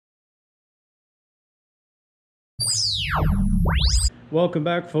Welcome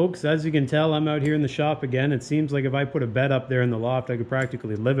back, folks. As you can tell, I'm out here in the shop again. It seems like if I put a bed up there in the loft, I could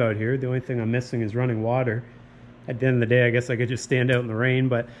practically live out here. The only thing I'm missing is running water. At the end of the day, I guess I could just stand out in the rain,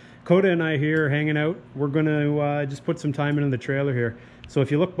 but Coda and I here are hanging out. We're going to just put some time into the trailer here. So if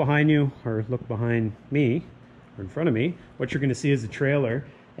you look behind you, or look behind me, or in front of me, what you're going to see is a trailer.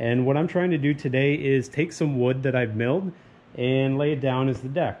 And what I'm trying to do today is take some wood that I've milled and lay it down as the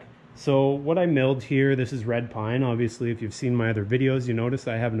deck. So what I milled here, this is red pine. Obviously, if you've seen my other videos, you notice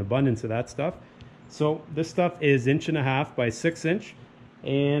I have an abundance of that stuff. So this stuff is 1.5 inches by 6 inch,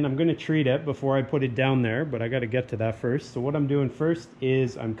 and I'm going to treat it before I put it down there, but I got to get to that first. So what I'm doing first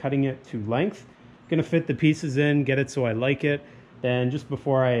is I'm cutting it to length. I'm going to fit the pieces in, get it so I like it. Then just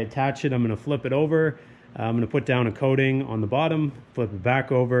before I attach it, I'm going to flip it over. I'm going to put down a coating on the bottom, flip it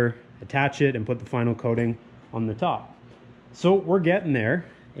back over, attach it, and put the final coating on the top. So we're getting there.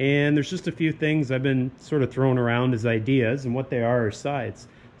 And there's just a few things I've been sort of throwing around as ideas, and what they are sides.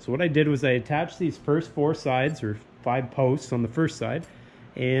 So what I did was I attached these first 4 sides, or 5 posts on the first side,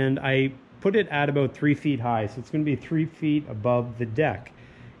 and I put it at about 3 feet high. So it's going to be 3 feet above the deck.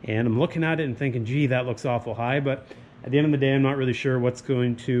 And I'm looking at it and thinking, gee, that looks awful high. But at the end of the day, I'm not really sure what's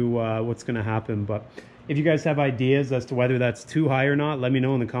going to happen. But if you guys have ideas as to whether that's too high or not, let me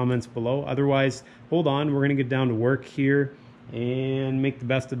know in the comments below. Otherwise, hold on, we're going to get down to work here and make the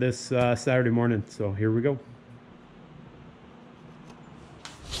best of this Saturday morning. So here we go.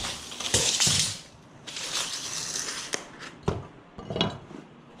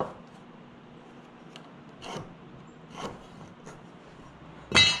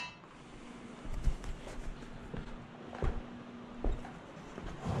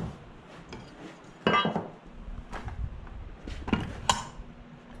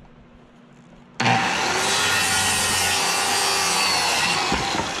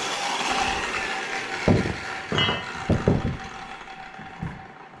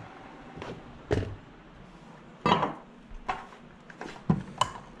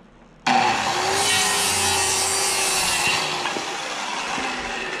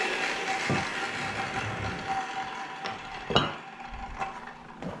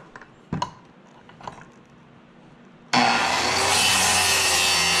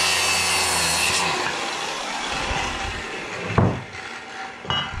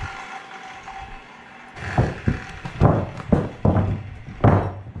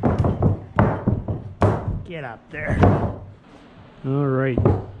 Get up there. All right,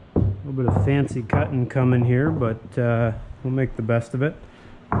 a little bit of fancy cutting coming here, but we'll make the best of it.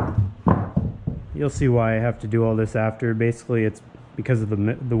 You'll see why I have to do all this after. Basically, it's because of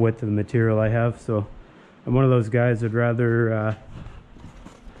the width of the material I have. So I'm one of those guys I'd rather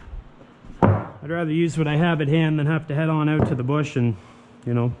use what I have at hand than have to head on out to the bush and,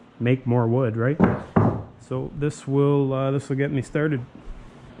 you know, make more wood, right? So this will get me started.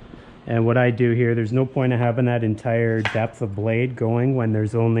 And what I do here, there's no point of having that entire depth of blade going when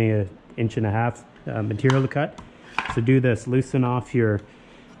there's only 1.5 inches material to cut. So do this, loosen off your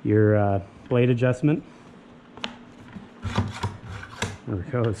blade adjustment. There we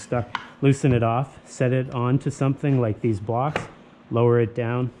go, it's stuck. Loosen it off, set it onto something like these blocks, lower it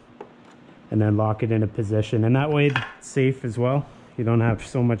down, and then lock it in a position. And that way it's safe as well. You don't have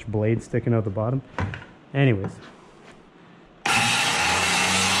so much blade sticking out the bottom. Anyways.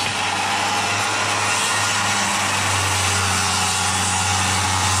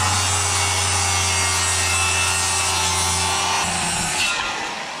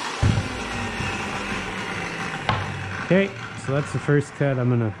 Okay, so that's the first cut. I'm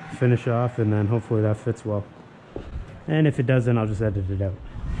gonna finish off, and then hopefully that fits well. And if it doesn't, I'll just edit it out.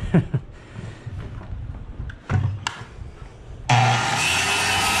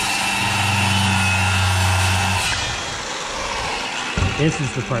 This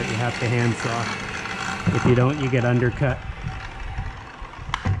is the part you have to hand saw. If you don't, you get undercut.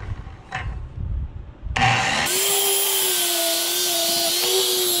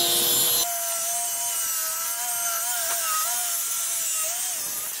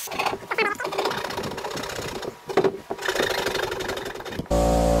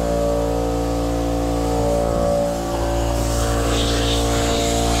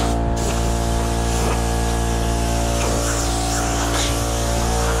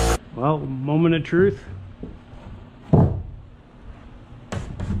 Well, moment of truth. Oh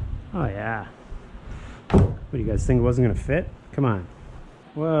yeah. What do you guys think, it wasn't gonna fit? Come on.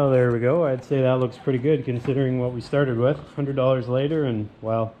 Well, there we go. I'd say that looks pretty good considering what we started with. $100 later, and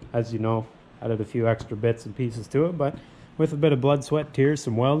well, as you know, added a few extra bits and pieces to it, but with a bit of blood, sweat, tears,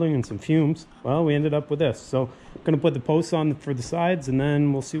 some welding, and some fumes, well, we ended up with this. So I'm going to put the posts on for the sides, and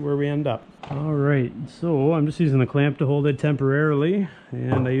then we'll see where we end up. All right, so I'm just using the clamp to hold it temporarily,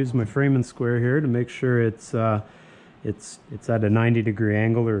 and I use my framing square here to make sure it's at a 90-degree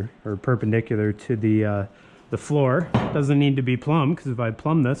angle or perpendicular to the floor. It doesn't need to be plumb, because if I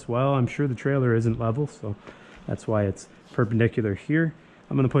plumb this, well, I'm sure the trailer isn't level, so that's why it's perpendicular here.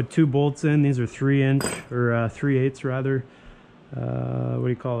 I'm going to put 2 bolts in. These are 3-inch or 3/8 rather. What do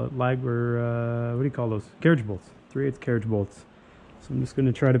you call it? What do you call those? Carriage bolts. 3/8 carriage bolts. So I'm just going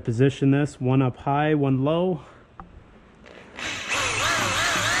to try to position this, one up high, one low.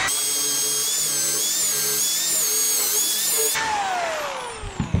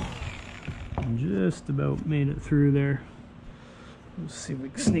 Just about made it through there. Let's see if we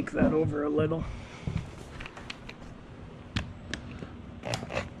can sneak that over a little.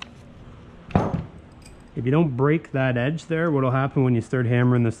 If you don't break that edge there, what'll happen when you start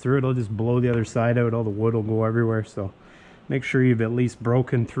hammering this through, it'll just blow the other side out. All the wood will go everywhere. So make sure you've at least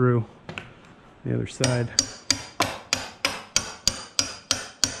broken through the other side.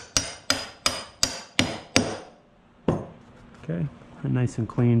 Okay, and nice and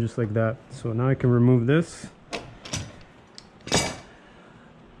clean, just like that. So now I can remove this.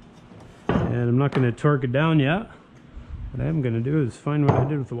 And I'm not going to torque it down yet. What I am going to do is find what I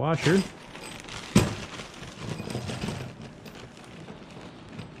did with the washer.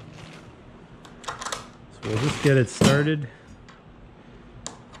 So we'll just get it started.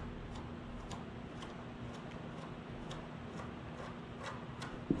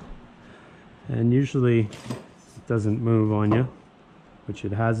 And usually it doesn't move on you, which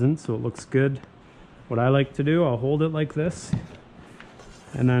it hasn't, so it looks good. What I like to do, I'll hold it like this,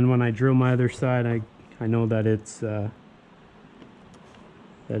 and then when I drill my other side, I know that it's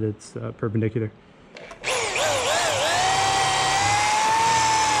perpendicular.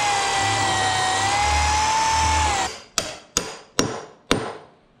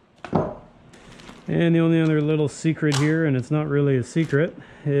 And the only other little secret here, and it's not really a secret,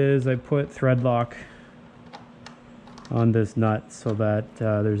 is I put thread lock on this nut so that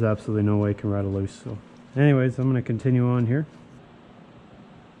there's absolutely no way it can rattle loose. So anyways, I'm going to continue on here.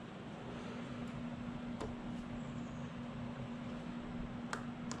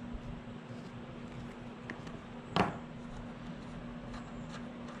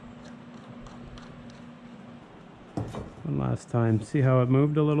 One last time. See how it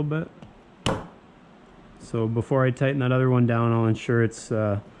moved a little bit? So before I tighten that other one down, I'll ensure it's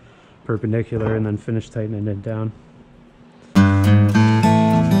perpendicular and then finish tightening it down.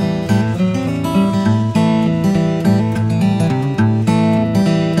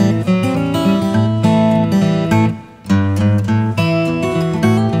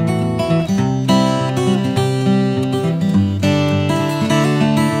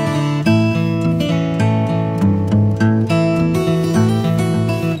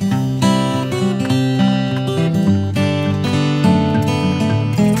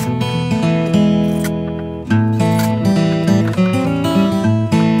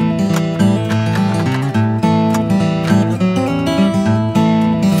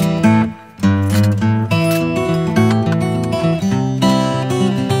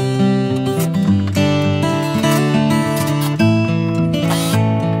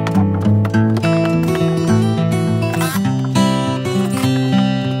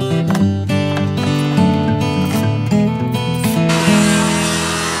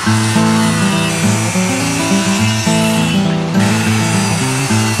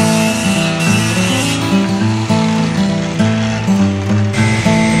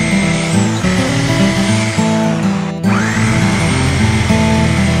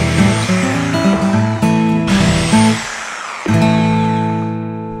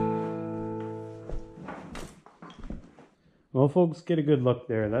 Well, folks, get a good look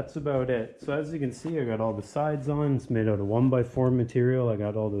there. That's about it. So as you can see, I got all the sides on. It's made out of 1x4 material. I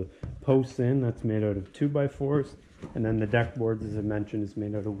got all the posts in. That's made out of 2x4s. And then the deck boards, as I mentioned, is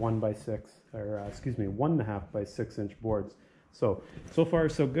made out of 1x6, or excuse me, 1.5 by 6 inch boards. So far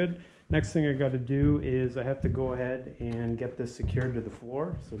so good. Next thing I got to do is I have to go ahead and get this secured to the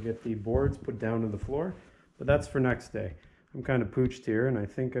floor. So get the boards put down to the floor. But that's for next day. I'm kind of pooched here, and I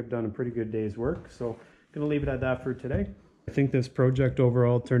think I've done a pretty good day's work. So I'm going to leave it at that for today. I think this project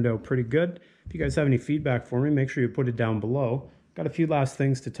overall turned out pretty good. If you guys have any feedback for me, make sure you put it down below. Got a few last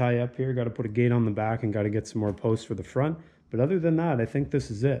things to tie up here. Got to put a gate on the back and got to get some more posts for the front. But other than that, I think this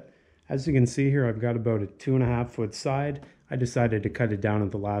is it. As you can see here, I've got about a 2.5 foot side. I decided to cut it down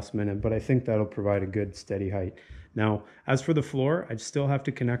at the last minute, but I think that'll provide a good steady height. Now, as for the floor, I still have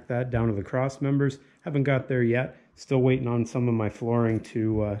to connect that down to the cross members. Haven't got there yet. Still waiting on some of my flooring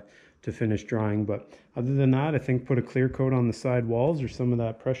to finish drying, but other than that, I think put a clear coat on the side walls or some of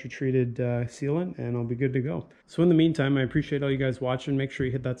that pressure treated sealant, and I'll be good to go. So in the meantime, I appreciate all you guys watching. Make sure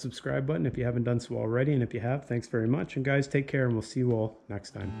you hit that subscribe button if you haven't done so already, and if you have, thanks very much. And guys, take care, and we'll see you all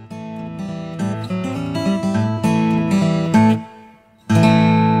next time.